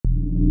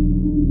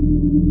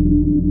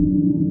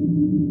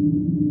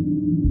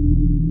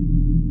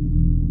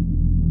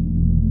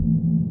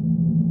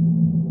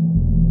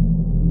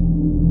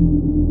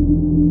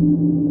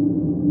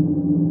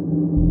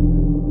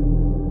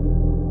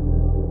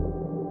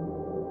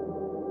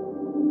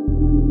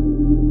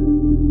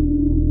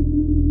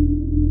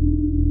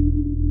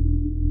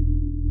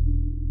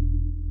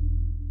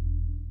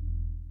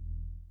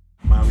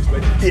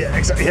Yeah,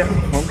 exactly. Yeah,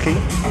 I'm keen.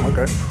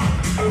 Okay.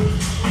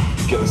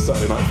 Get the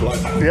Saturday night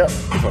flight. Yeah.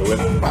 If I win.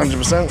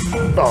 100%.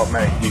 Oh,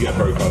 mate. You get a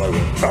pro card, I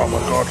win. Oh, my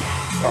God.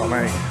 Oh,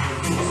 mate.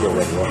 Go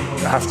red, right?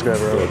 I have to go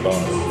over. Go bar.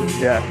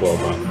 Yeah. Well,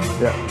 man.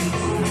 Yeah.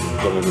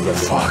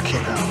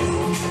 Fucking hell.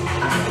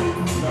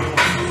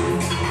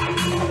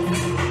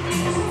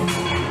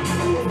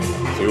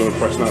 So you want to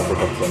press now for a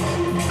couple of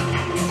seconds?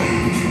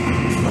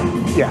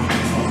 Yeah.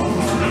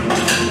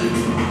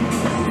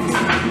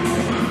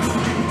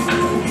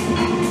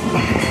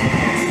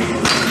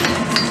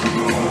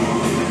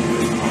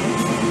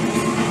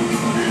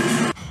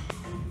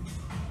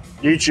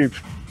 YouTube,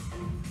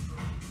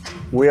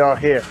 we are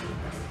here.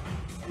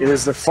 It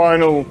is the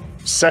final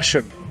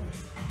session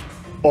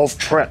of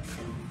prep.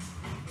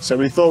 So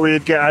we thought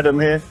we'd get Adam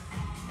here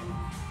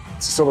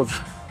to sort of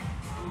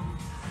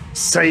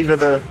savor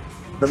the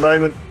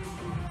moment.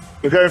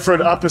 We're going for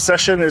an upper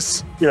session.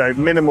 It's, you know,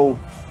 minimal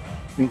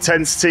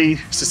intensity.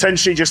 It's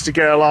essentially just to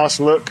get a last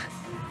look.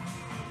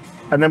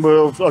 And then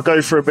I'll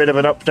go for a bit of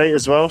an update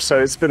as well. So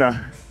it's been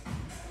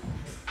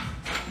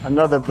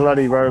another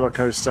bloody roller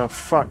coaster.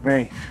 Fuck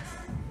me.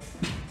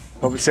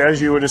 Obviously,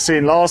 as you would have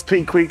seen, last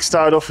peak week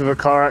started off with a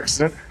car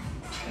accident.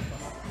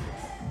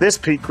 This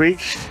peak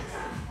week,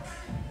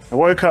 I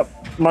woke up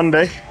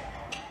Monday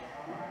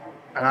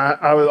and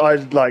I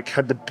like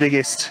had the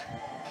biggest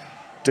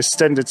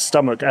distended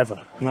stomach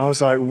ever. And I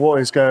was like, what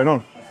is going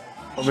on?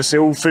 Obviously,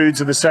 all foods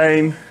are the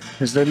same.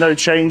 There's no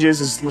changes.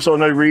 There's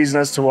sort of no reason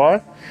as to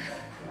why.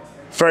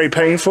 Very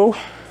painful.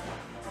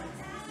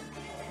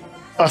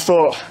 I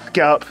thought,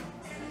 get up,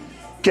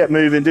 get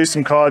moving, do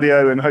some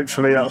cardio, and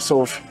hopefully that'll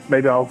sort of,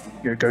 maybe I'll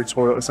go to the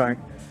toilet or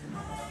something.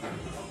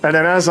 And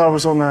then as I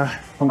was on the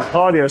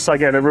cardio, I started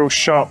getting a real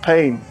sharp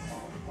pain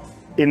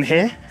in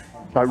here,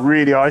 like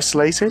really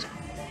isolated,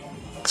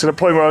 to the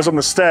point where I was on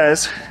the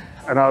stairs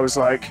and I was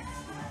like,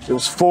 it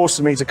was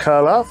forcing me to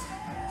curl up.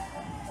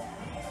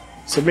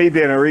 So me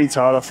being a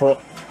retard, I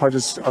thought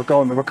I'll go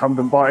on the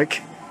recumbent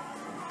bike.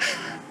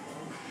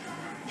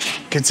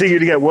 Continue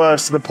to get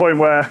worse to the point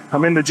where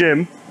I'm in the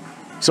gym.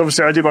 So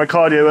obviously I do my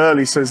cardio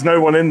early, so there's no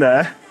one in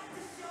there.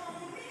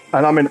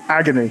 And I'm in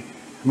agony.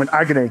 I'm in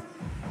agony.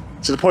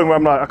 To the point where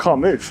I'm like, I can't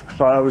move.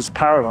 Like I was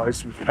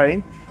paralyzed with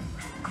pain.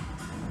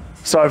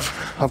 So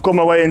I've got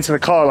my way into the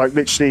car, like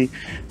literally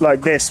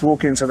like this,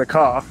 walking into the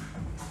car.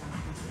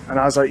 And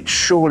I was like,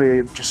 surely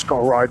I've just got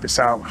to ride this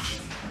out.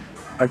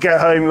 I get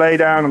home, lay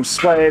down, I'm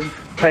sweating,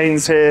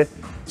 pain's here,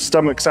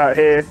 stomach's out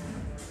here.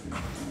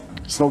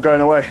 It's not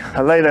going away.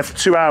 I lay there for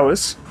 2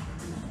 hours.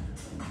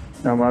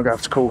 Now I'm gonna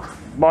have to call.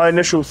 My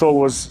initial thought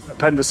was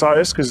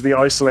appendicitis because of the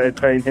isolated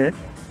pain here.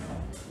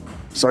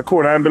 So I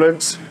called an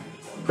ambulance.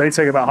 They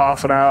take about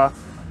half an hour,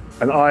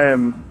 and I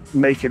am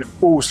making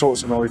all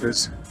sorts of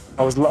noises.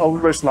 I was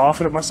almost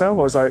laughing at myself.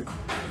 I was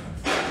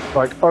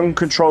like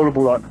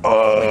uncontrollable, like,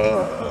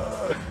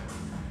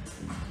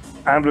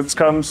 Ambulance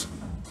comes,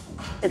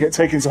 I get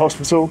taken to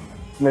hospital,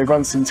 and they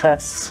run some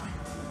tests,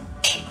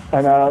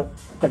 and I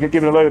get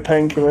given a load of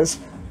painkillers.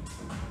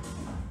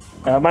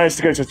 I managed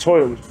to go to the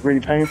toilet, which was really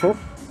painful.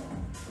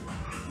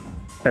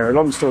 Anyway,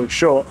 long story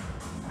short,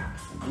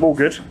 I'm all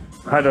good.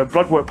 I had a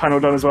blood work panel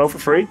done as well for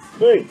free,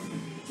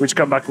 which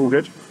come back all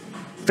good.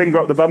 Finger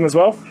up the bum as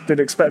well,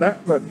 didn't expect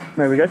that, but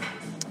there we go.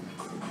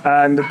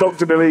 And the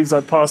doctor believes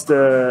I passed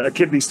a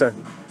kidney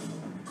stone.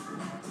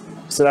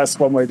 So that's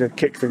one way to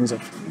kick things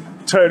off.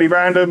 Totally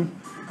random.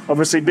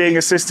 Obviously being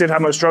assisted, how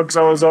much drugs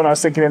I was on, I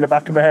was thinking in the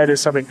back of my head if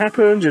something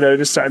happened,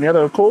 this, that and the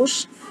other, of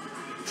course.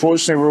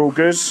 Fortunately, we're all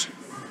good.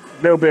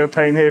 A little bit of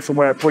pain here from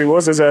where it probably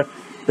was. There's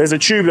a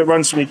tube that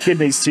runs from your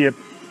kidneys to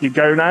your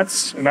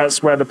gonads, and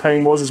that's where the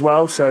pain was as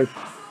well, so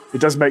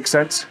it does make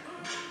sense.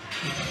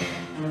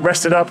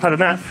 Rested up, had a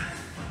nap,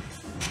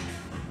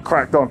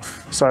 cracked on.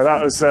 So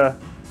that was the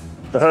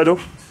hurdle,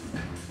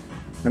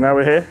 and now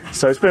we're here.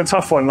 So it's been a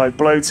tough one, like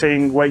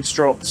bloating, weight's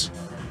dropped.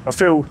 I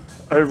feel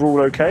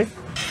overall okay.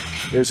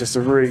 It was just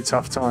a really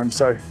tough time.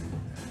 So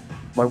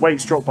my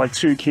weight's dropped by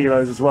 2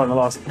 kilos as well in the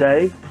last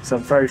day, so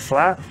I'm very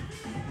flat.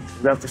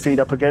 We have to feed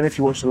up again. If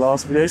you watch the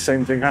last video,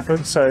 same thing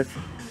happened. So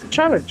it's a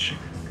challenge.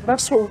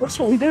 That's what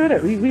we do,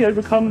 innit? We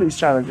overcome these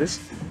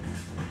challenges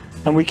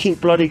and we keep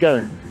bloody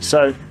going.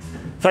 So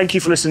thank you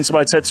for listening to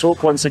my TED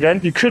Talk once again.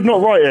 You could not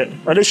write it.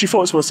 I literally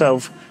thought to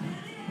myself,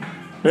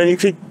 and then you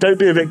think, don't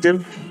be a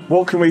victim.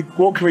 What can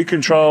we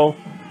control?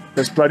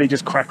 Let's bloody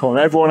just crack on.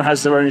 Everyone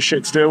has their own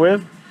shit to deal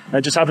with. And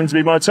it just happened to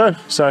be my turn.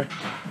 So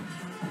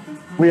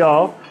we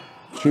are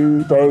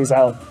 2 days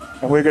out,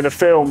 and we're going to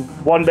film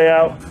 1 day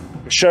out,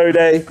 a show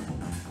day.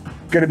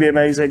 Going to be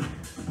amazing.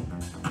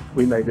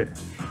 We made it.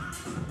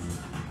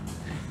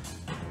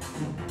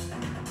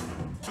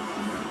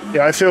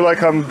 Yeah, I feel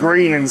like I'm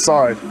green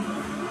inside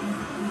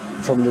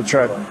from the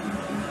tread.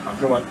 I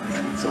feel like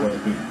it's a way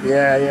of being.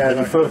 Yeah. When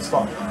you first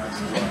start,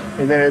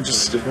 And then it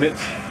just knits.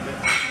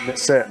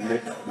 That's it.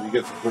 When you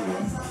get to the full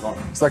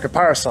one, It's like a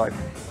parasite.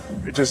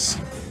 It just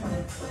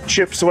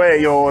chips away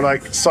at your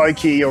like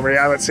psyche, your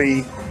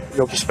reality,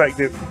 your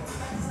perspective.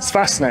 It's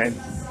fascinating.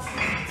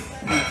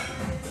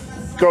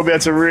 You've got to be able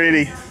to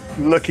really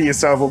look at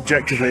yourself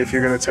objectively if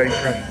you're going to take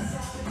it.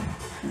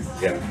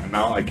 Yeah, and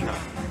now I can.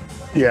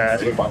 Yeah.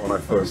 Look back when I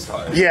first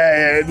started.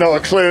 Yeah, not a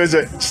clue, is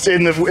it? Just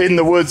in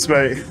the woods,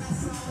 mate.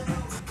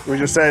 We're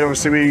just saying,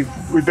 obviously,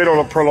 we've been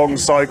on a prolonged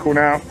cycle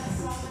now.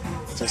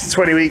 So it's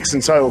 20 weeks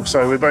in total,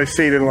 so we're both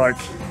feeling like,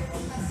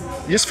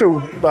 you just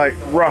feel like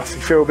rough,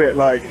 you feel a bit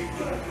like,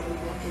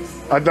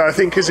 I don't know, I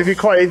think because if you're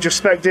quite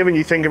introspective and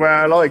you think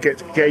about it a lot, you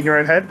get in your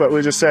own head, but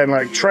we're just saying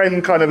like,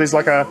 trend kind of is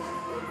like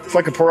it's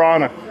like a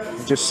piranha.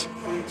 It just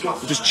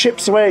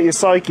chips away at your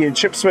psyche and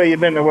chips away at your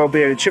mental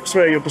well-being and chips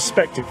away at your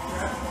perspective.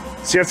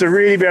 So you have to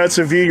really be able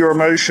to view your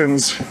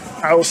emotions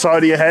outside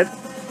of your head,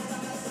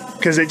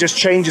 because it just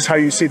changes how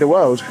you see the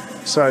world.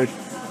 So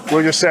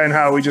we're just saying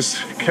how we just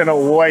cannot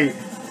wait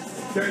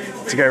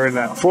to get rid of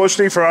that.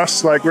 Fortunately for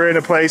us, like we're in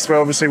a place where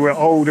obviously we're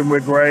old and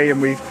we're grey,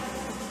 and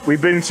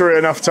we've been through it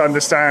enough to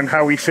understand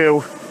how we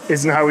feel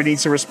isn't how we need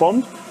to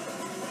respond.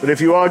 But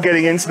if you are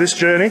getting into this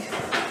journey,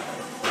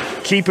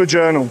 keep a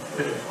journal.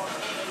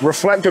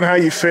 Reflect on how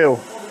you feel,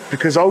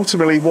 because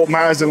ultimately what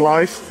matters in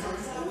life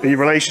are your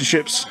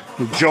relationships,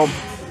 your job.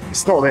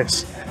 It's not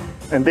this.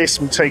 And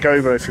this will take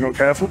over if you're not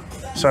careful.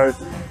 So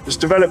just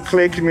develop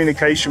clear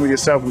communication with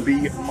yourself and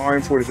be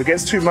mindful. If it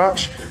gets too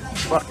much,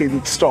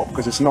 fucking stop,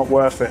 because it's not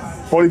worth it.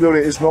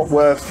 Bodybuilding is not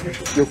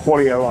worth your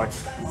quality of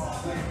life.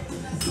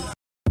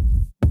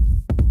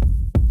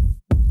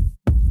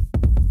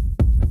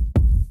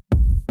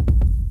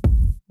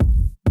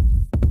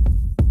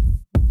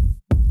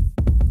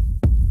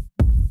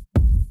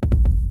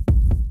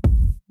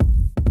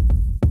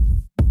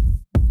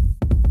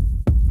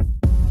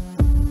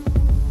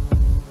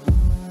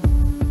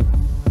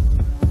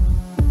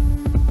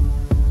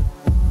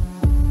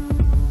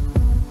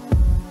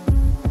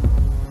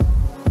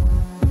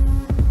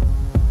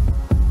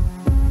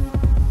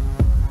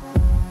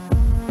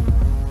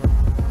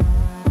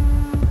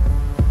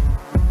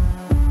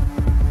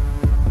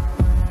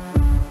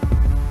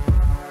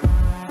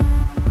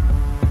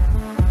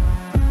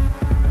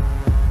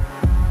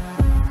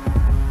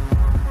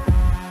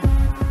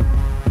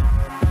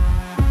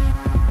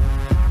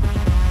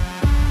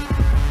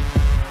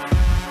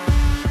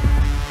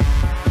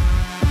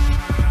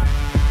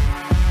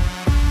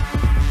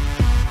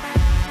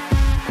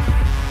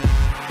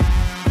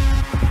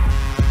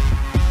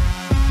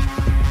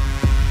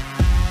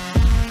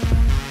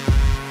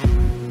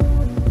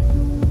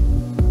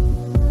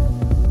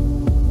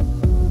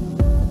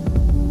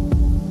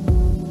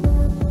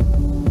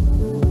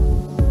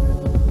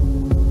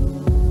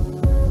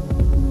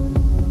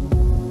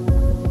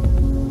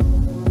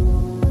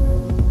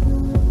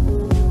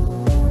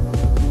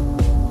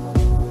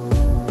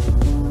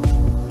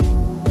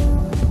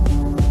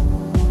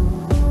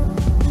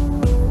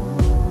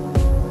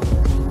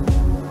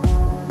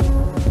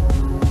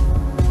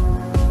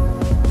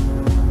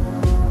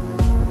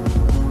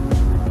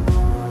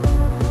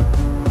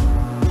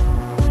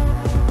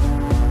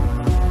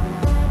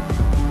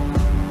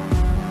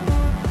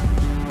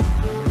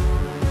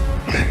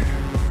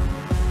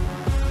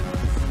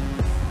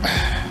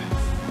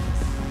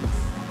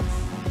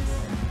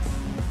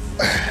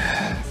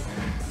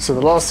 So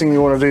the last thing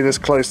you want to do this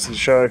close to the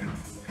show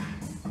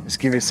is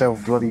give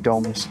yourself bloody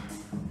DOMs.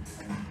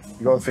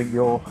 You got to think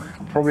you're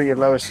probably your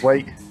lowest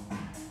weight,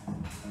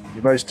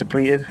 you're most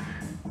depleted.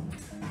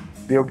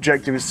 The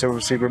objective is to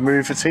obviously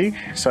remove fatigue.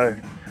 So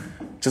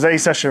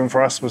today's session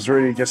for us was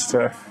really just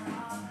to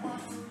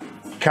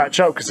catch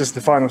up, because this is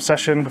the final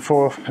session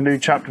before a new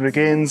chapter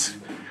begins.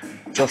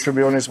 Josh will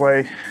be on his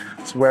way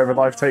to wherever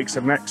life takes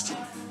him next.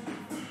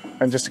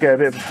 And just to get a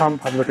bit of a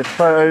pump, have a look at the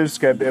photos,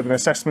 get a bit of an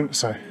assessment.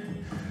 So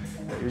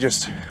we're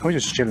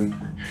just chilling,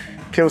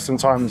 kill some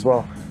time as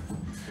well.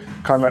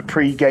 Kind of like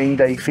pre-game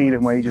day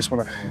feeling where you just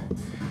want to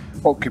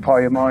occupy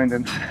your mind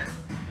and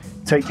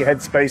take your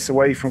headspace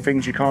away from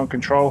things you can't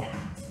control.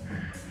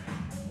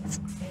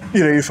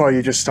 You know, before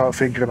you just start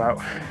thinking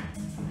about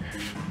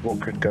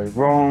what could go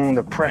wrong,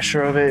 the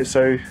pressure of it.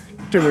 So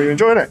doing really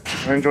enjoying it.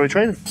 I enjoy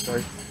training.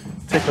 So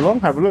take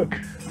along, have a look,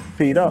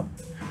 feed up.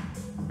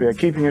 But yeah,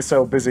 keeping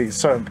yourself busy is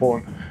so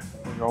important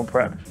when you're on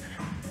prep.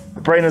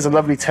 The brain has a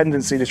lovely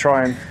tendency to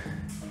try and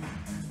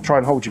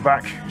hold you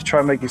back, try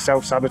and make you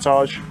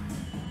self-sabotage.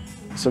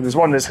 So there's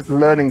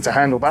learning to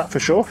handle that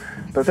for sure.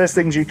 But if there's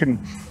things you can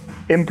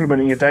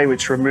implement in your day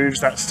which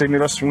removes that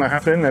stimulus from that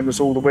happening, then there's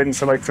all the wins.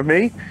 So like for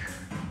me,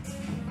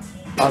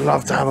 I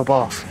love to have a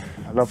bath.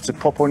 I love to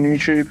pop on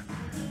YouTube.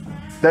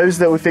 Those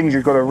little things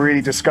you've got to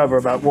really discover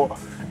about what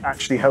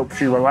actually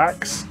helps you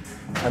relax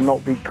and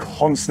not be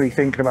constantly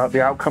thinking about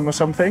the outcome of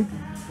something.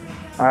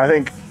 And I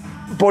think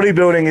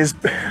bodybuilding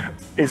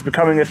is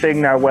becoming a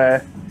thing now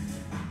where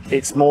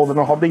it's more than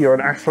a hobby, you're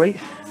an athlete.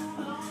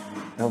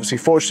 And obviously,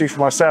 fortunately for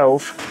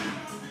myself,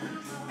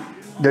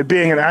 that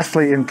being an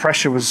athlete in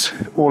pressure was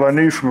all I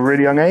knew from a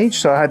really young age.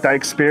 So I had that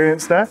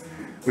experience there,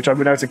 which I've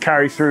been able to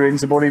carry through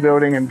into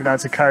bodybuilding and been able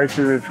to carry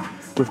through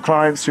with with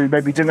clients who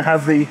maybe didn't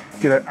have the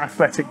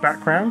athletic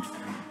background,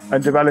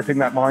 and developing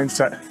that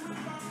mindset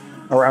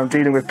around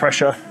dealing with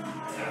pressure,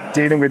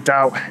 dealing with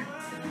doubt.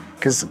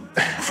 Because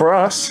for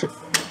us,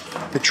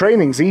 the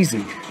training's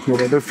easy.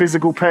 The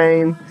physical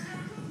pain,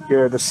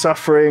 the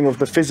suffering of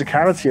the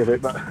physicality of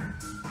it, but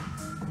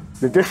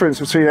the difference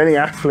between any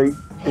athlete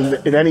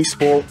in any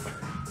sport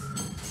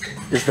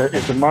is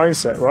the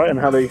mindset, right? And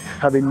how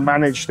they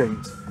manage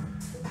things.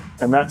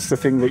 And that's the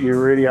thing that you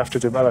really have to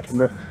develop.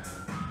 And the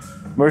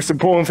most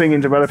important thing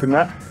in developing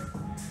that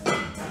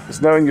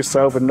is knowing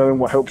yourself and knowing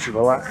what helps you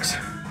relax,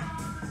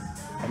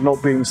 and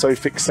not being so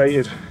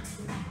fixated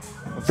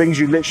on things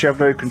you literally have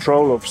no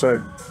control of.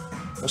 So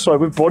that's why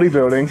with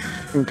bodybuilding,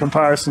 in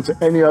comparison to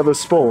any other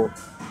sport,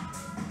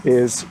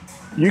 is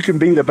you can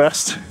be the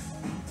best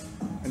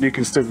and you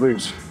can still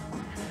lose.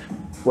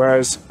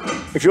 Whereas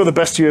if you're the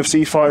best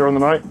UFC fighter on the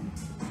night,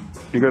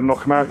 you're going to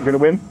knock them out, you're going to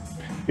win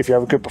if you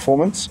have a good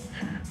performance.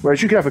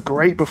 Whereas you can have a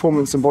great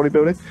performance in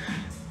bodybuilding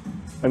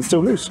and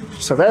still lose.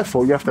 So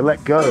therefore, you have to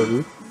let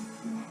go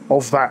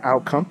of that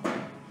outcome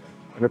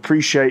and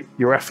appreciate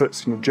your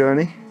efforts and your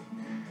journey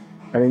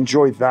and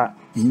enjoy that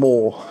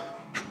more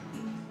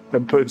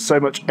than putting so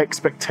much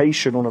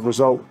expectation on a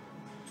result,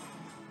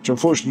 which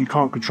unfortunately you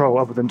can't control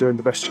other than doing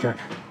the best you can.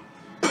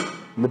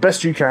 And the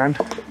best you can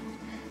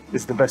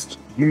is the best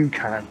you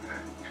can.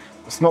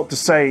 It's not to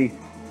say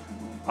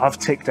I've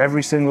ticked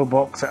every single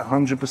box at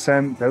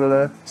 100%, blah, blah,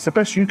 blah. It's the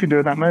best you can do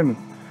at that moment.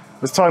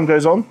 As time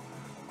goes on,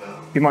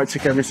 you might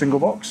tick every single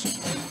box.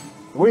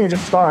 But when you're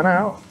just starting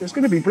out, there's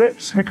going to be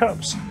blips,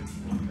 hiccups.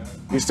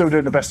 You're still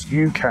doing the best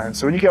you can.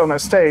 So when you get on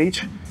that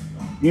stage,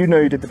 you know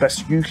you did the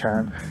best you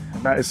can.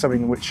 And that is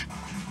something which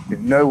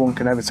no one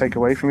can ever take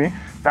away from you.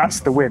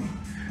 That's the win.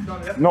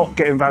 Not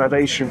getting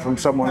validation from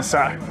someone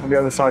sat on the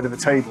other side of the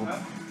table,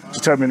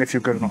 determining if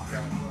you're good or not.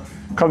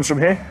 Comes from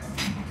here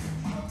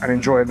and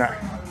enjoying that,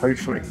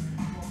 hopefully.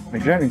 And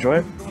if you don't enjoy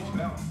it,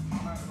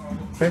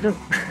 they don't.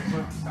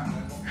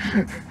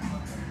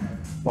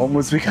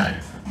 Onwards we go.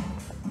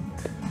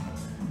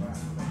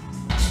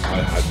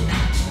 I had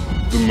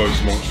the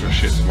most monstrous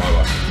shit of my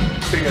life.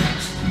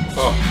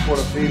 Oh, what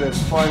a feeling,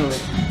 finally.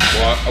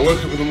 Well, I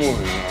woke up in the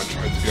morning and I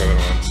tried to go and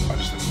I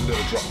just had a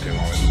little drop came on.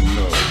 I went,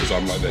 no, because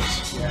I'm like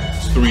this.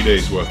 It's 3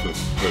 days worth of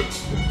food.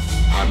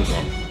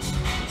 Amazon.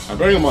 And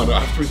bearing in mind, I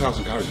have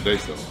 3,000 calories a day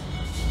still.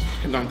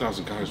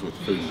 9,000 calories worth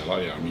of food, and they're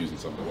like, yeah, I'm using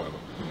something, whatever.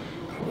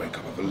 And I wake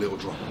up with a little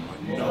drop, and I'm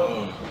like,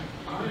 no.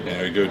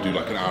 Yeah, I go do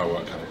like an hour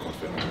work, have a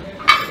coffee, and I'm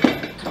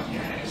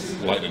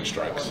like, lightning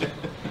strikes.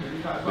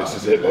 This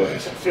is it,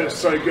 boys. It feels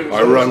so good.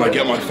 I run, I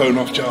get my phone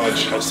off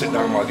charge, I sit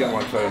down, I get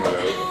my phone, I go,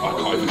 I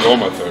can't even go on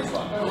my phone.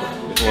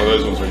 It's one of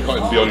those ones where you can't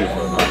even be on your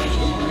phone.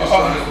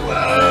 Whoa!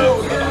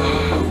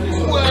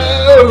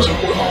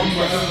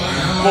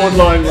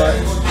 Borderline,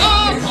 right?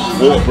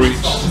 Water breach,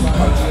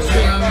 fantastic.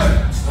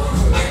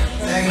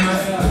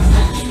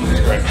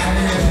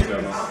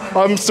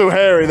 I'm still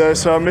hairy though,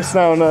 so I'm missing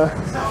out on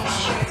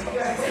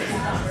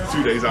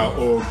 2 days out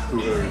or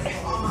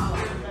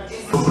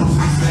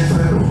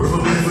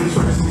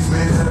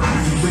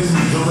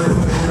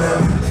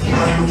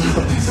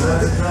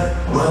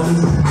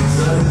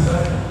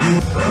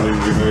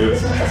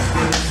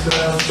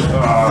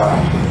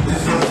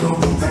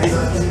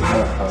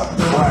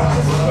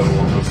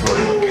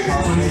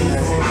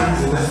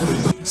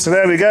So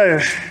there we go,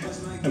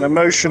 an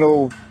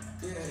emotional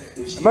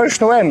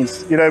end.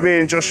 You know, me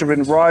and Josh have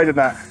been riding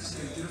that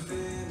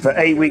for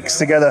 8 weeks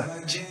together.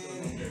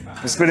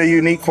 It's been a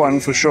unique one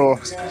for sure.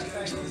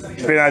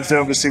 Been able to do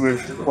obviously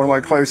with one of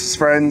my closest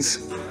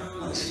friends.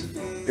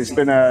 It's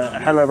been a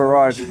hell of a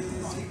ride.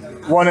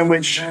 One in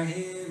which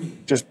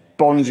just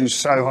bonds you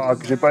so hard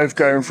because you're both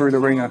going through the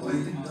ringer.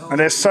 And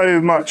there's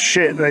so much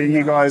shit that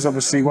you guys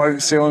obviously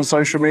won't see on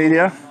social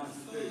media.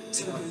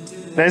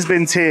 There's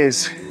been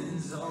tears.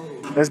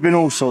 There's been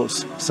all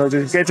sorts. So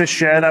to get to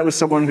share that with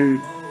someone who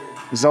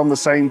is on the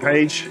same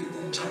page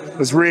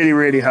has really,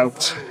 really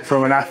helped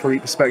from an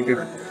athlete perspective.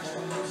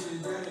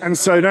 And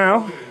so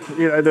now,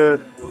 you know,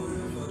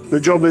 the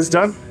job is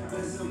done.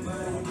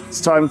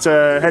 It's time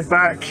to head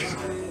back,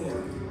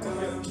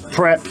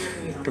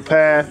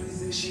 prepare,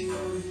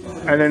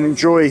 and then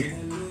enjoy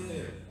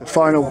the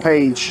final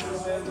page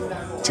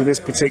to this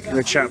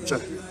particular chapter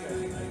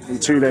in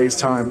 2 days'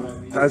 time.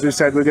 As we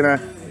said, we're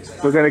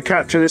gonna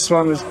capture this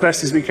one as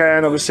best as we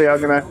can. Obviously, I'm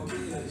gonna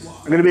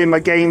be in my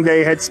game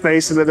day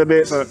headspace a little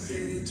bit, but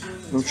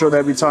I'm sure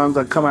there'll be times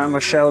I come out of my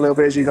shell a little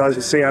bit, as you guys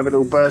will see. I have a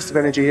little burst of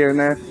energy here and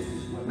there.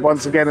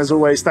 Once again, as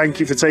always, thank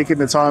you for taking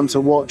the time to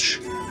watch.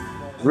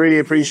 Really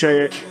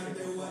appreciate it.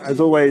 As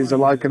always, a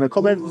like and a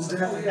comment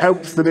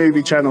helps the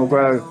newbie channel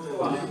grow.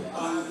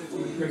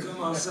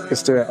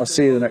 Let's do it. I'll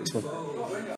see you in the next one.